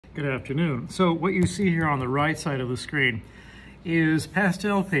Good afternoon. So what you see here on the right side of the screen is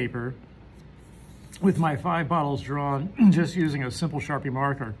pastel paper with my 5 bottles drawn just using a simple Sharpie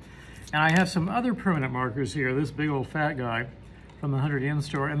marker. And I have some other permanent markers here, this big old fat guy from the 100 Yen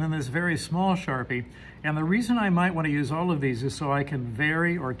store, and then this very small Sharpie. And the reason I might want to use all of these is so I can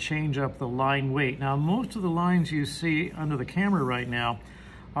vary or change up the line weight. Now, most of the lines you see under the camera right now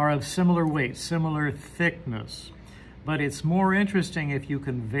are of similar weight, similar thickness. But it's more interesting if you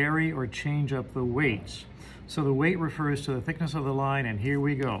can vary or change up the weights. So the weight refers to the thickness of the line, and here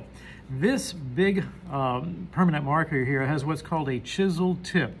we go. This big permanent marker here has what's called a chiseled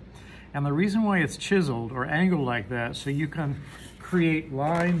tip. And the reason why it's chiseled or angled like that, so you can create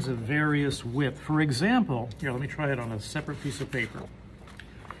lines of various width. For example, here, let me try it on a separate piece of paper.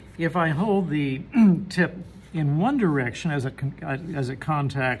 If I hold the tip in one direction as it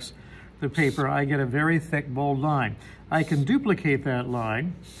contacts the paper, I get a very thick, bold line. I can duplicate that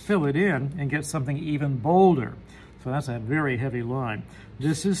line, fill it in, and get something even bolder. So that's a very heavy line.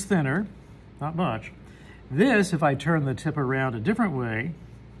 This is thinner, not much. This, if I turn the tip around a different way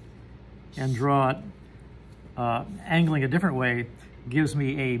and draw it angling a different way, gives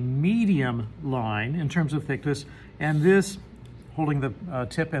me a medium line in terms of thickness, and this, holding the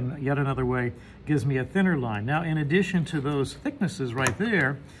tip in yet another way, gives me a thinner line. Now, in addition to those thicknesses right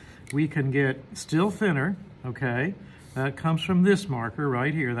there, we can get still thinner, okay? That comes from this marker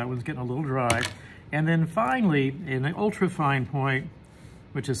right here. That one's getting a little dry. And then finally, in the ultra fine point,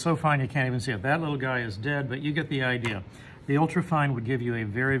 which is so fine you can't even see it. That little guy is dead, but you get the idea. The ultra fine would give you a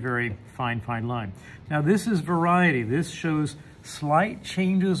very, very fine line. Now this is variety. This shows slight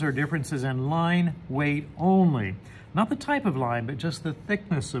changes or differences in line weight only. Not the type of line, but just the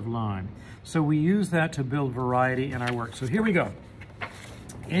thickness of line. So we use that to build variety in our work. So here we go.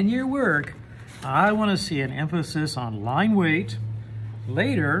 In your work, I want to see an emphasis on line weight.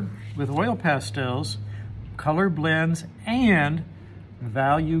 Later, with oil pastels, color blends, and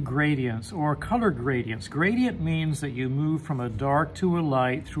value gradients or color gradients. Gradient means that you move from a dark to a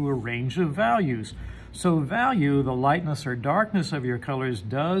light through a range of values. So value, the lightness or darkness of your colors,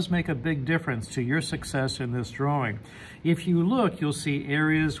 does make a big difference to your success in this drawing. If you look, you'll see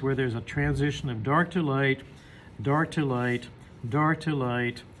areas where there's a transition of dark to light, dark to light, dark to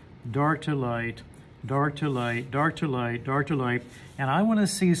light, dark to light, dark to light, dark to light, dark to light, and I want to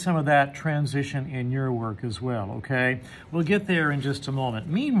see some of that transition in your work as well, okay? We'll get there in just a moment.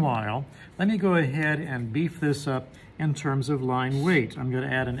 Meanwhile, let me go ahead and beef this up in terms of line weight. I'm going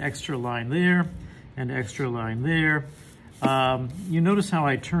to add an extra line there, an extra line there. You notice how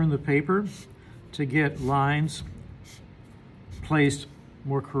I turn the paper to get lines placed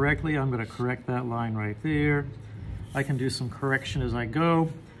more correctly. I'm going to correct that line right there. I can do some correction as I go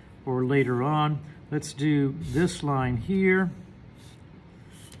or later on. Let's do this line here.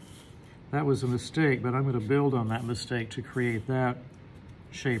 That was a mistake, but I'm going to build on that mistake to create that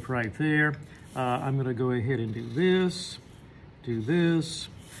shape right there. I'm going to go ahead and do this, do this.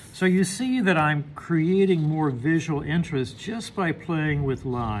 So you see that I'm creating more visual interest just by playing with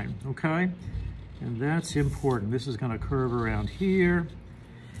line, okay? And that's important. This is going to curve around here.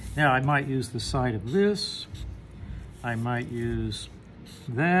 Now I might use the side of this. I might use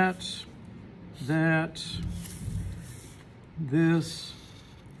that, this.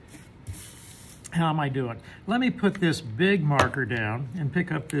 How am I doing? Let me put this big marker down and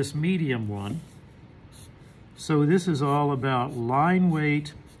pick up this medium one. So this is all about line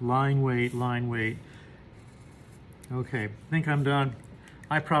weight, line weight, line weight. Okay, I think I'm done.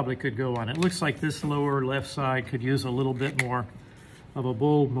 I probably could go on. It looks like this lower left side could use a little bit more of a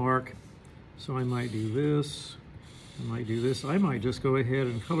bold mark. So I might do this. I might do this. I might just go ahead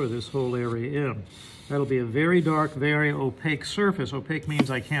and color this whole area in. That'll be a very dark, very opaque surface. Opaque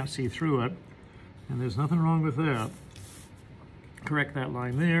means I can't see through it, and there's nothing wrong with that. Correct that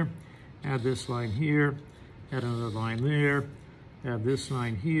line there, add this line here, add another line there, add this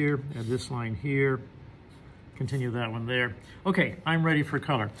line here, add this line here, continue that one there. Okay, I'm ready for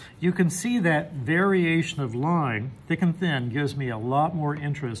color. You can see that variation of line, thick and thin, gives me a lot more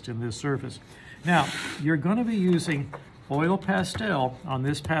interest in this surface. Now, you're going to be using oil pastel on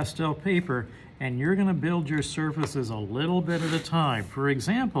this pastel paper, and you're going to build your surfaces a little bit at a time. For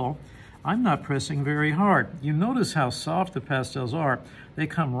example, I'm not pressing very hard. You notice how soft the pastels are. They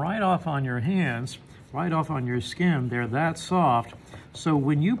come right off on your hands, right off on your skin. They're that soft. So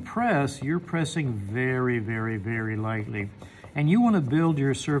when you press, you're pressing very, very, very lightly. And you want to build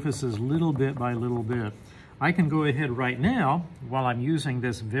your surfaces little bit by little bit. I can go ahead right now, while I'm using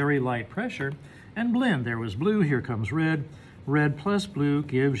this very light pressure, and blend. There was blue, here comes red. red plus blue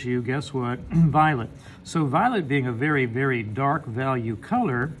gives you, guess what, violet. So violet being a very, very dark value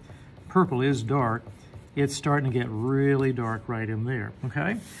color, purple is dark, it's starting to get really dark right in there,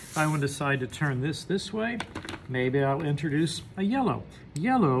 okay? If I want to decide to turn this way, maybe I'll introduce a yellow.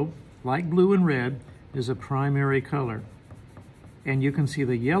 Yellow, like blue and red, is a primary color. And you can see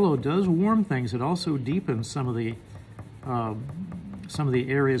the yellow does warm things. It also deepens some of the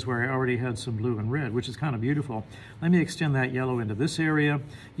areas where I already had some blue and red, which is kind of beautiful. Let me extend that yellow into this area.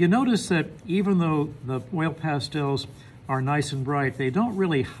 You notice that even though the oil pastels are nice and bright, they don't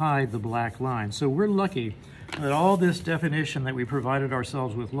really hide the black line. So we're lucky that all this definition that we provided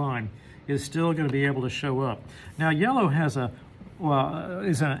ourselves with line is still going to be able to show up. Now yellow has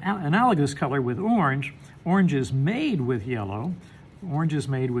is an analogous color with orange. Orange is made with yellow. Orange is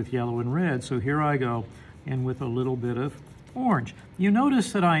made with yellow and red. So here I go in with a little bit of orange. You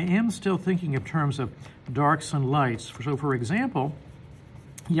notice that I am still thinking in terms of darks and lights. So for example,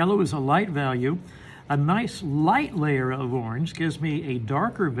 yellow is a light value. A nice light layer of orange gives me a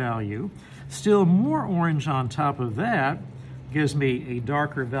darker value. Still more orange on top of that gives me a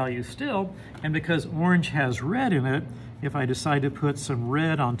darker value still. And because orange has red in it, if I decide to put some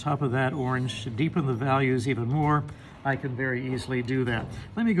red on top of that orange to deepen the values even more, I can very easily do that.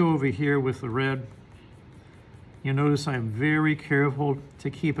 Let me go over here with the red. You notice I'm very careful to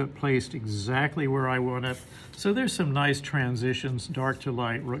keep it placed exactly where I want it. So there's some nice transitions, dark to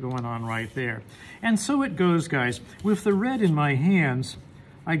light, going on right there. And so it goes, guys. With the red in my hands,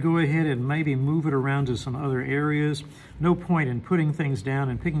 I go ahead and maybe move it around to some other areas. No point in putting things down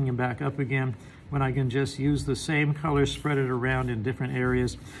and picking them back up again when I can just use the same color, spread it around in different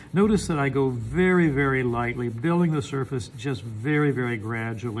areas. Notice that I go very, very lightly, building the surface just very, very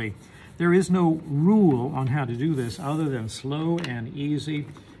gradually. There is no rule on how to do this other than slow and easy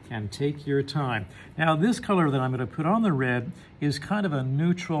and take your time. Now this color that I'm going to put on the red is kind of a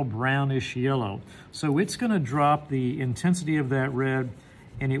neutral brownish yellow. So it's going to drop the intensity of that red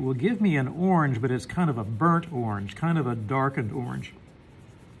and it will give me an orange, but it's kind of a burnt orange, kind of a darkened orange.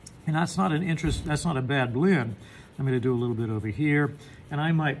 And that's not a bad blend. I'm going to do a little bit over here and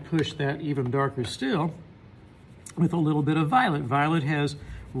I might push that even darker still with a little bit of violet. Violet has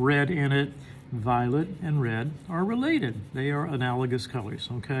red in it. Violet and red are related. They are analogous colors,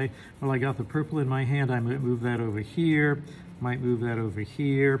 okay? Well, I got the purple in my hand. I might move that over here. Might move that over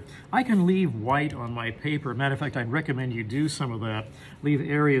here. I can leave white on my paper. Matter of fact, I'd recommend you do some of that. Leave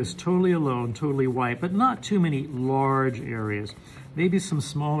areas totally alone, totally white, but not too many large areas. Maybe some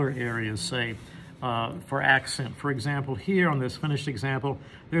smaller areas, say, for accent. For example, here on this finished example,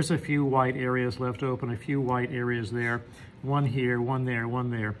 there's a few white areas left open, a few white areas there, one here, one there,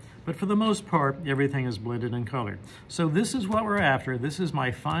 one there. But for the most part, everything is blended in color. So this is what we're after. This is my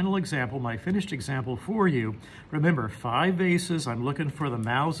final example, my finished example for you. Remember, 5 vases. I'm looking for the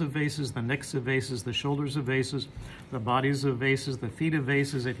mouths of vases, the necks of vases, the shoulders of vases, the bodies of vases, the feet of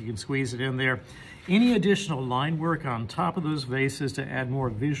vases, if you can squeeze it in there. Any additional line work on top of those vases to add more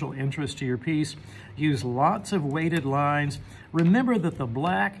visual interest to your piece. Use lots of weighted lines. Remember that the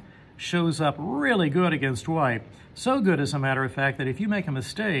black shows up really good against white. So good, as a matter of fact, that if you make a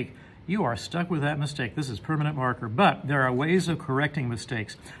mistake, you are stuck with that mistake. This is permanent marker, but there are ways of correcting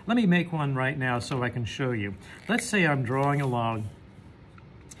mistakes. Let me make one right now so I can show you. Let's say I'm drawing along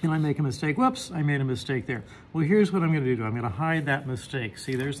and I make a mistake. Whoops, I made a mistake there. Well, here's what I'm going to do. I'm going to hide that mistake.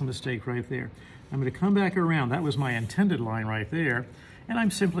 See, there's the mistake right there. I'm going to come back around. That was my intended line right there. And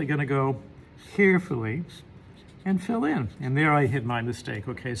I'm simply going to go carefully and fill in. And there I hid my mistake.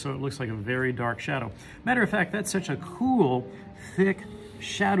 Okay, so it looks like a very dark shadow. Matter of fact, that's such a cool, thick,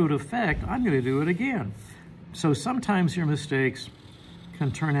 shadowed effect, I'm going to do it again. So sometimes your mistakes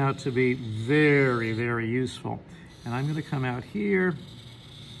can turn out to be very, very useful. And I'm going to come out here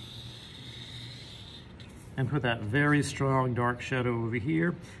and put that very strong dark shadow over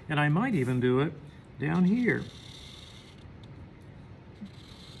here. And I might even do it down here.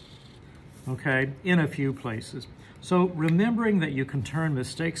 Okay, in a few places. So remembering that you can turn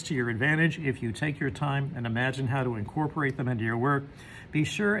mistakes to your advantage if you take your time and imagine how to incorporate them into your work. Be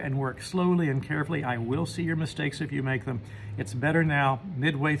sure and work slowly and carefully. I will see your mistakes if you make them. It's better now,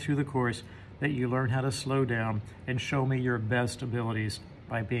 midway through the course, that you learn how to slow down and show me your best abilities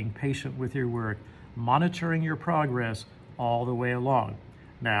by being patient with your work, monitoring your progress all the way along.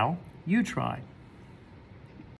 Now, you try.